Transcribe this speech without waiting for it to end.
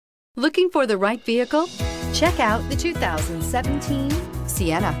Looking for the right vehicle? Check out the 2017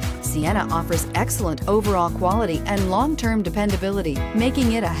 Sienna. Sienna offers excellent overall quality and long-term dependability,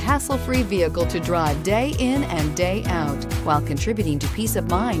 making it a hassle-free vehicle to drive day in and day out, while contributing to peace of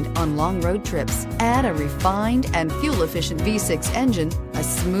mind on long road trips. Add a refined and fuel-efficient V6 engine, a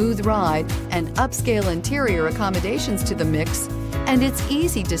smooth ride, and upscale interior accommodations to the mix, and it's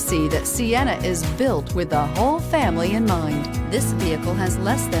easy to see that Sienna is built with the whole family in mind. This vehicle has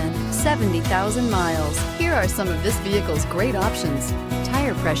less than 70,000 miles. Here are some of this vehicle's great options: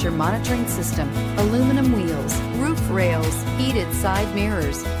 tire pressure monitoring system, aluminum wheels, roof rails, heated side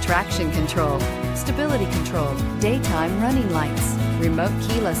mirrors, traction control, stability control, daytime running lights, remote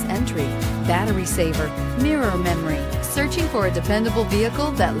keyless entry, battery saver, mirror memory. Searching for a dependable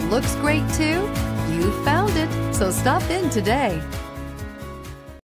vehicle that looks great too? You found it, so stop in today.